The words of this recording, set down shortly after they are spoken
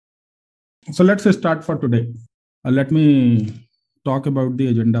So let's start for today. Let me talk about the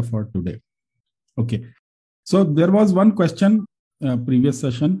agenda for today. Okay. So there was one question previous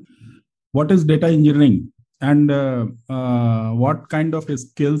session. What is data engineering? And what kind of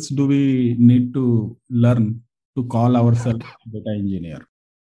skills do we need to learn to call ourselves data engineer?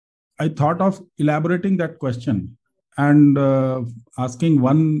 I thought of elaborating that question and asking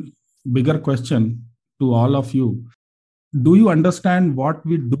one bigger question to all of you. Do you understand what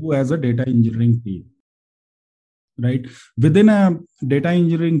we do as a data engineering team? Right? Within a data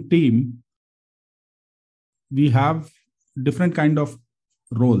engineering team, we have different kind of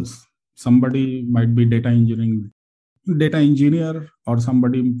roles. Somebody might be data engineer, or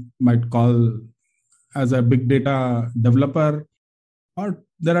somebody might call as a big data developer, or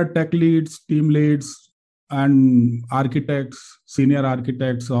there are tech leads, team leads, and architects, senior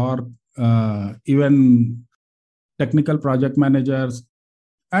architects, or even technical project managers.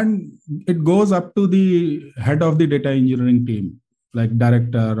 And it goes up to the head of the data engineering team, like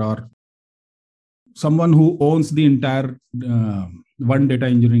director or someone who owns the entire one data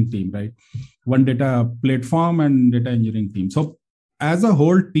engineering team, right? One data platform and data engineering team. So as a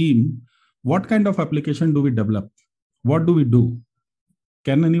whole team, what kind of application do we develop? What do we do?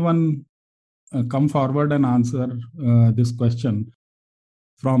 Can anyone come forward and answer this question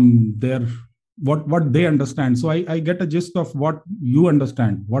from their what they understand? So I get a gist of what you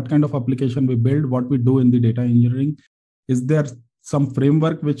understand, what kind of application we build, what we do in the data engineering. Is there some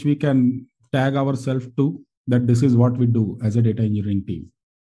framework which we can tag ourselves to, that this is what we do as a data engineering team?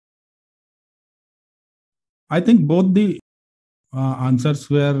 I think both the answers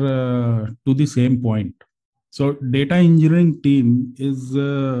were to the same point. So data engineering team is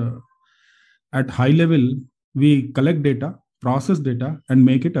at high level, we collect data, process data, and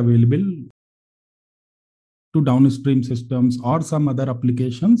make it available to downstream systems or some other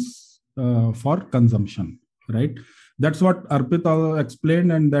applications for consumption, right? That's what Arpit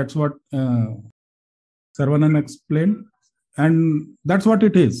explained, and that's what Sarvanan explained, and that's what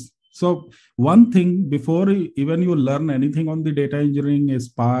it is. So one thing, before even you learn anything on the data engineering,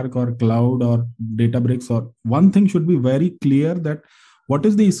 Spark or cloud or Databricks, or one thing should be very clear, that what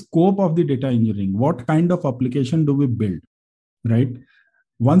is the scope of the data engineering? What kind of application do we build, right?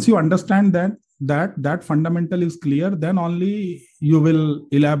 Once you understand that fundamental is clear, then only you will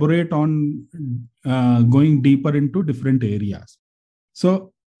elaborate on going deeper into different areas.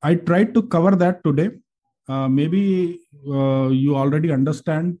 So I tried to cover that today. Maybe you already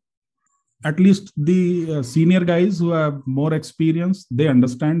understand, at least the senior guys who have more experience, they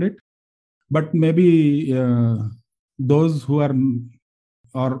understand it. But maybe those who are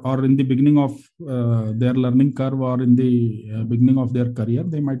or in the beginning of their learning curve, or in the beginning of their career,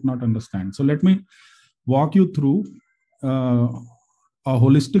 they might not understand. So let me walk you through a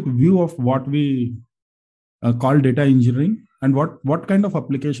holistic view of what we call data engineering, and what kind of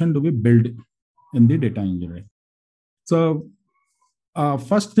application do we build in the data engineering. So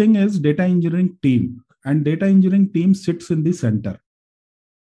first thing is data engineering team, and data engineering team sits in the center.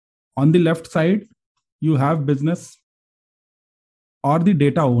 On the left side, you have business or the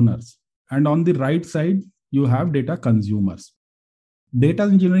data owners, and on the right side, you have data consumers. Data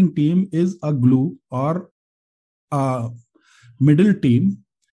engineering team is a glue or a middle team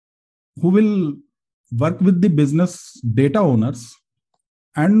who will work with the business data owners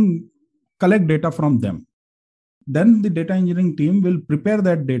and collect data from them. Then the data engineering team will prepare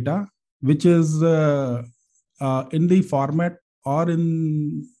that data, which is in the format or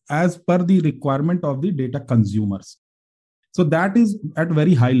in as per the requirement of the data consumers. So that is at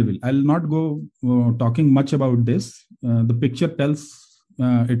very high level. I'll not go talking much about this. The picture tells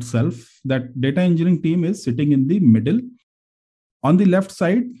itself that data engineering team is sitting in the middle. On the left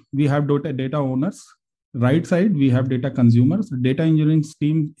side, we have data owners. Right side, we have data consumers. Data engineering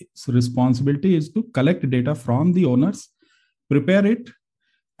team's responsibility is to collect data from the owners, prepare it,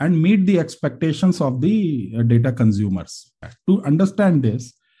 and meet the expectations of the data consumers. To understand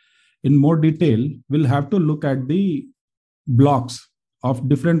this in more detail, we'll have to look at the blocks of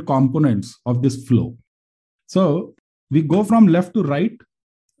different components of this flow. So we go from left to right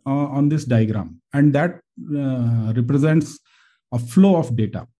on this diagram, and that represents a flow of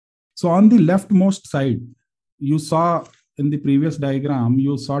data. So on the leftmost side, you saw in the previous diagram,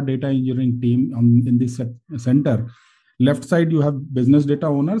 you saw data engineering team in the center. Left side, you have business data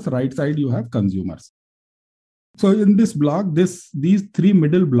owners. Right side, you have consumers. So in this block, these three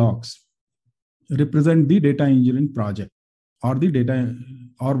middle blocks represent the data engineering project, or the data,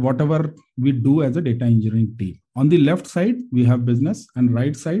 or whatever we do as a data engineering team. On the left side, we have business, and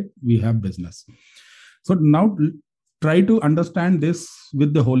right side, we have business. So now try to understand this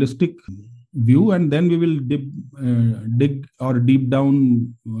with the holistic view, and then we will dig or deep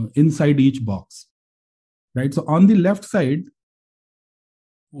down inside each box, right? So on the left side,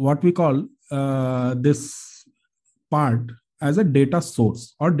 what we call this part as a data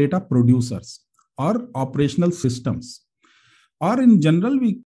source or data producers or operational systems, or in general,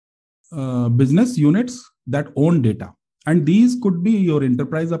 we business units that own data. And these could be your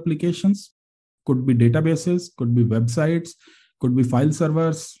enterprise applications, could be databases, could be websites, could be file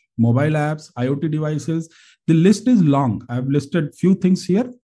servers, mobile apps, IoT devices. The list is long. I've listed few things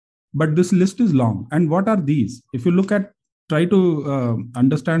here, but this list is long. And what are these? If you look at, try to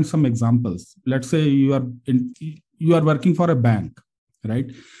understand some examples. Let's say you are working for a bank, right?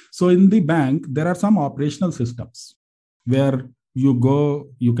 So in the bank, there are some operational systems where you go,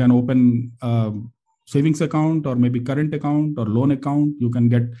 you can open a savings account or maybe current account or loan account. You can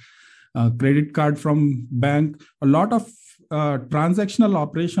get a credit card from bank. A lot of transactional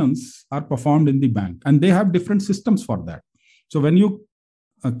operations are performed in the bank, and they have different systems for that. So when you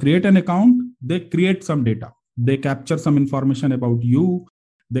create an account, they create some data. They capture some information about you.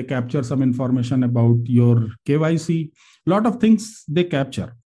 They capture some information about your KYC. A lot of things they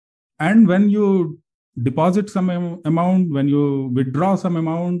capture. And when you deposit some amount, when you withdraw some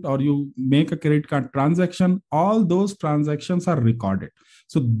amount, or you make a credit card transaction, all those transactions are recorded.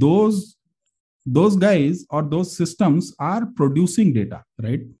 So those guys or those systems are producing data,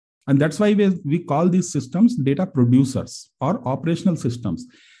 right? And that's why we call these systems data producers or operational systems.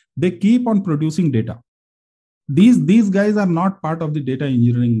 They keep on producing data. These guys are not part of the data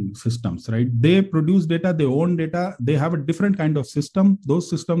engineering systems, right? They produce data, they own data, they have a different kind of system. Those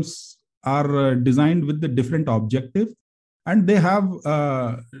systems are designed with the different objective, and they have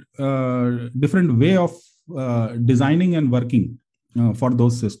different way of designing and working for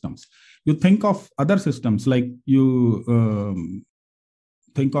those systems. You think of other systems, like you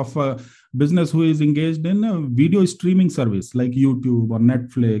think of a business who is engaged in a video streaming service like YouTube or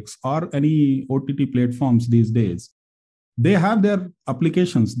Netflix or any OTT platforms these days. They have their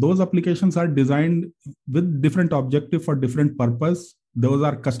applications. Those applications are designed with different objective for different purpose. Those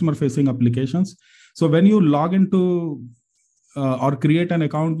are customer facing applications. So when you log into or create an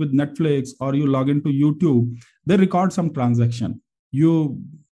account with Netflix, or you log into YouTube, they record some transaction. You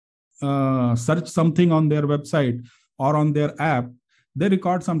search something on their website or on their app, they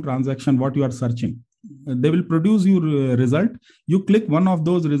record some transaction, what you are searching. They will produce you result. You click one of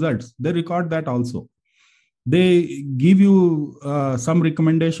those results, they record that also. They give you some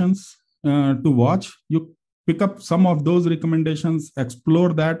recommendations to watch. You pick up some of those recommendations,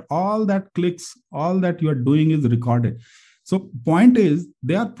 explore that. All that clicks, all that you are doing is recorded. So point is,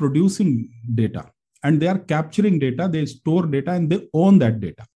 they are producing data and they are capturing data, they store data, and they own that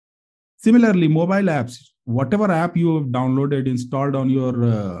data. Similarly, mobile apps, whatever app you have downloaded, installed on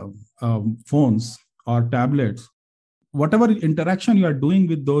your phones or tablets, whatever interaction you are doing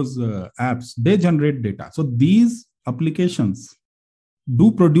with those apps, they generate data. So these applications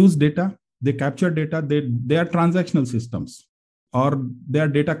do produce data, they capture data, they are transactional systems, or they are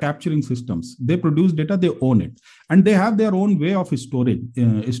data capturing systems. They produce data, they own it, and they have their own way of storing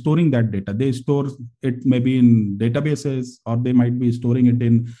that data. They store it maybe in databases, or they might be storing it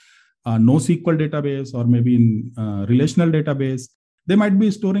in NoSQL database, or maybe in relational database. They might be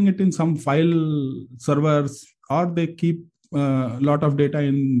storing it in some file servers, or they keep a lot of data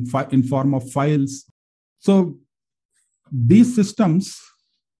in form of files. So these systems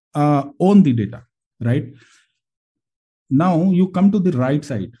own the data, right? Now you come to the right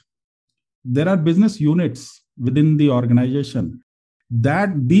side. There are business units within the organization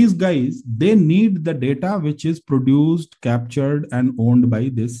that these guys, they need the data which is produced, captured, and owned by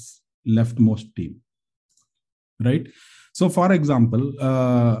this leftmost team, right? So for example,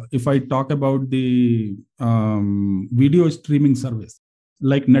 if I talk about the video streaming service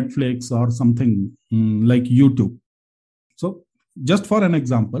like Netflix or something like YouTube. So just for an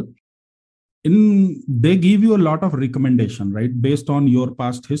example, they give you a lot of recommendation, right? Based on your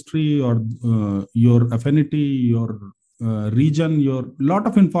past history, or your affinity, your region, your lot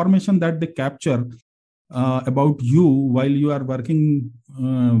of information that they capture about you while you are working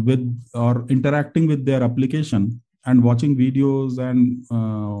with or interacting with their application and watching videos and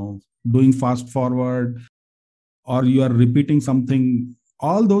doing fast forward, or you are repeating something.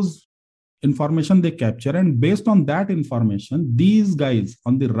 All those information they capture, and based on that information, these guys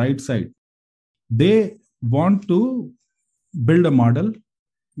on the right side, they want to build a model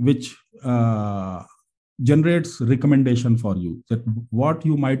which generates recommendation for you, that what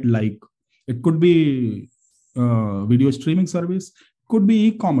you might like. It could be video streaming service, could be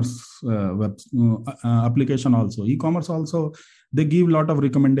e-commerce web application also. E-commerce also, they give a lot of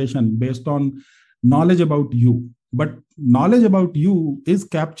recommendation based on knowledge about you. But knowledge about you is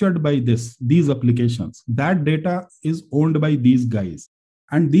captured by these applications. That data is owned by these guys.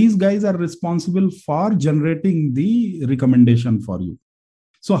 And these guys are responsible for generating the recommendation for you.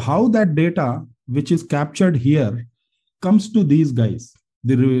 So how that data, which is captured here, comes to these guys,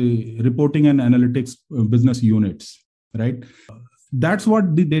 the reporting and analytics business units, right? That's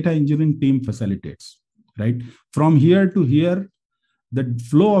what the data engineering team facilitates, right? From here to here, the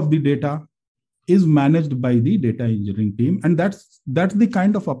flow of the data is managed by the data engineering team, and that's the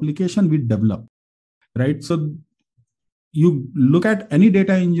kind of application we develop, right? So you look at any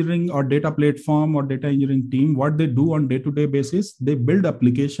data engineering or data platform or data engineering team, what they do on day-to-day basis, they build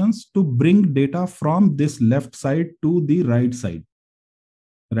applications to bring data from this left side to the right side,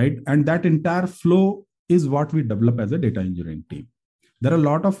 right? And that entire flow is what we develop as a data engineering team. There are a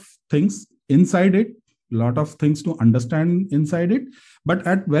lot of things inside it, a lot of things to understand inside it, but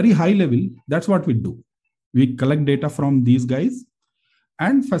at very high level, that's what we do. We collect data from these guys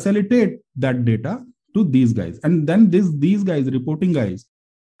and facilitate that data to these guys. And then these guys, reporting guys,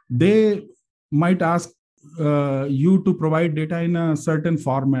 they might ask you to provide data in a certain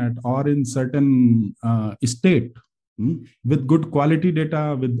format or in certain state, with good quality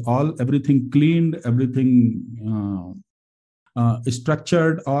data, with everything cleaned, everything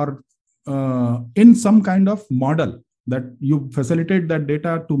structured, or in some kind of model that you facilitate that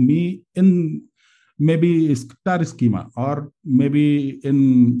data to me in maybe star schema, or maybe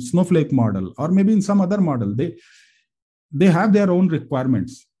in Snowflake model, or maybe in some other model. They have their own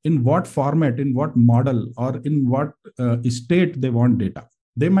requirements in what format, in what model, or in what state they want data.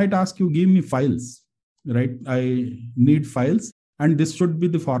 They might ask you, give me files, right? I need files, and this should be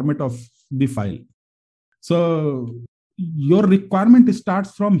the format of the file. So your requirement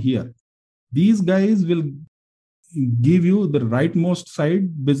starts from here. These guys will give you the rightmost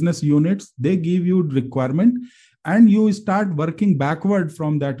side business units. They give you requirement, and you start working backward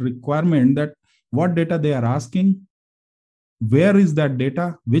from that requirement, that what data they are asking, where is that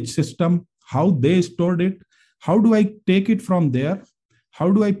data, which system, how they stored it, how do I take it from there, how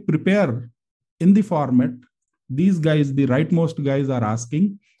do I prepare in the format these guys, the rightmost guys, are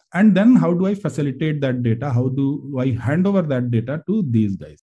asking, and then how do I facilitate that data, how do I hand over that data to these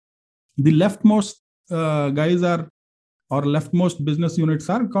guys. The leftmost guys are, or leftmost business units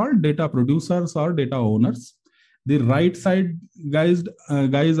are called data producers or data owners. The right side guys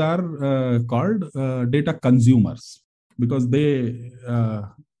are called data consumers, because they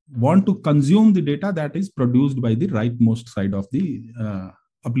want to consume the data that is produced by the rightmost side of the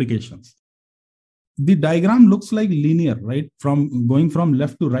applications. The diagram looks like linear, right? From going from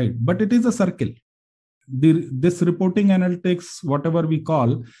left to right, but it is a circle. This reporting analytics, whatever we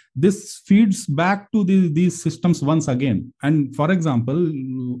call, this feeds back to these systems once again. And for example,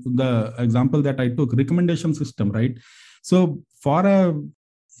 the example that I took, recommendation system, right? So for a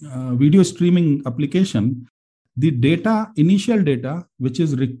video streaming application, the initial data, which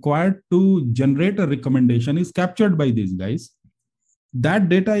is required to generate a recommendation, is captured by these guys. That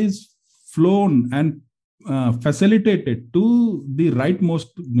data is flown and facilitated to the rightmost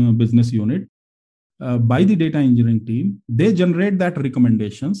business unit by the data engineering team. They generate that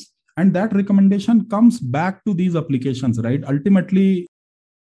recommendations, and that recommendation comes back to these applications, right? Ultimately,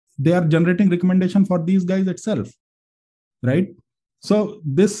 they are generating recommendation for these guys itself, right? So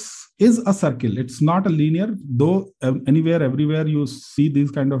this is a circle. It's not a linear, though everywhere you see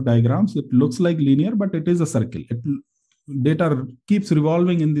these kind of diagrams, it looks like linear, but it is a circle. Data keeps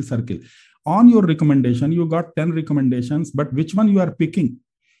revolving in the circle. On your recommendation, you got 10 recommendations, but which one you are picking,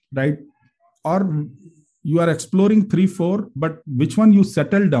 right? Or you are exploring 3-4, but which one you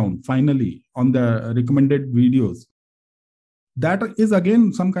settle down finally on the recommended videos? That is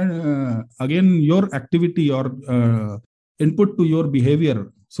again some kind again your activity or input to your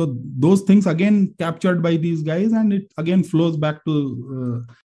behavior. So those things again captured by these guys, and it again flows back to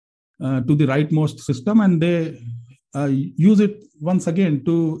the rightmost system, and they use it once again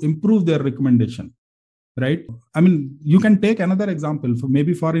to improve their recommendation, right? I mean, you can take another example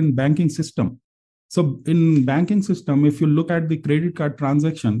for in banking system. So in banking system, if you look at the credit card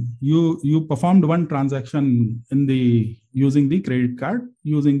transaction, you performed one transaction using the credit card,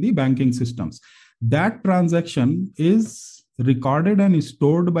 using the banking systems. That transaction is recorded and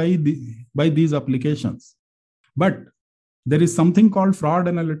stored by these applications. But there is something called fraud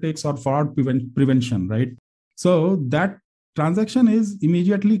analytics or fraud prevention, right? So that transaction is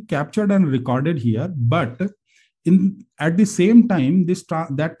immediately captured and recorded here, but at the same time,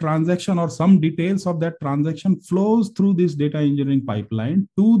 that transaction or some details of that transaction flows through this data engineering pipeline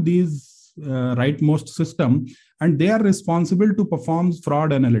to these rightmost system, and they are responsible to perform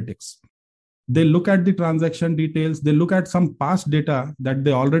fraud analytics. They look at the transaction details. They look at some past data that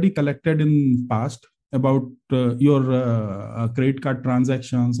they already collected in past about your credit card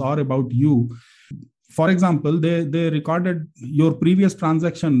transactions or about you. For example, they recorded your previous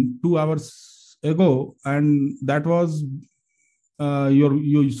transaction 2 hours ago, and that was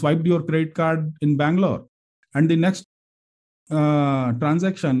you swiped your credit card in Bangalore, and the next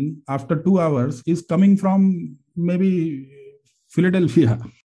transaction after 2 hours is coming from maybe Philadelphia.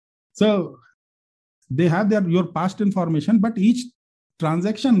 So they have your past information, but each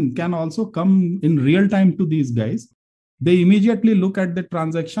transaction can also come in real time to these guys. They immediately look at the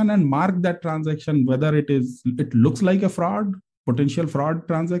transaction and mark that transaction, whether it looks like a fraud, potential fraud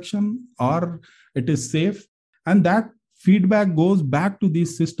transaction, or it is safe. And that feedback goes back to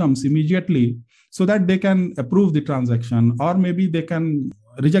these systems immediately so that they can approve the transaction, or maybe they can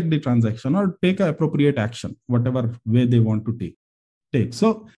reject the transaction or take an appropriate action, whatever way they want to take.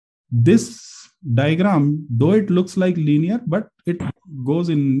 So this diagram, though it looks like linear, but it goes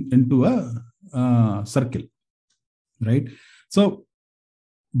into a circle, right? So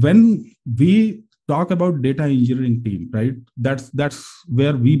when we talk about data engineering team, right, that's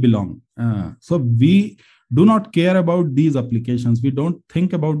where we belong. So we do not care about these applications. We don't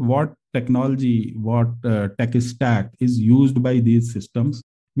think about what technology, what tech stack is used by these systems.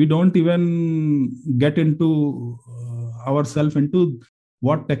 We don't even get into ourselves into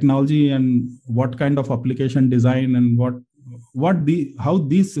what technology and what kind of application design and how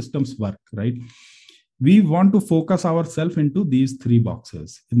these systems work, right? We want to focus ourselves into these three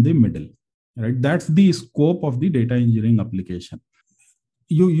boxes in the middle, right? That's the scope of the data engineering application.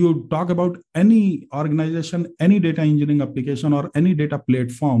 You talk about any organization, any data engineering application, or any data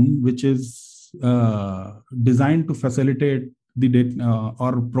platform which is designed to facilitate the data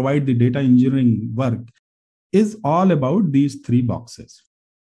or provide the data engineering work, is all about these three boxes.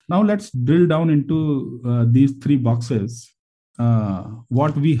 Now let's drill down into these three boxes,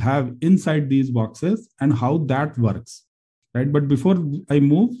 what we have inside these boxes and how that works, right? But before I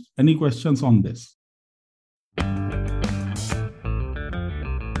move, any questions on this?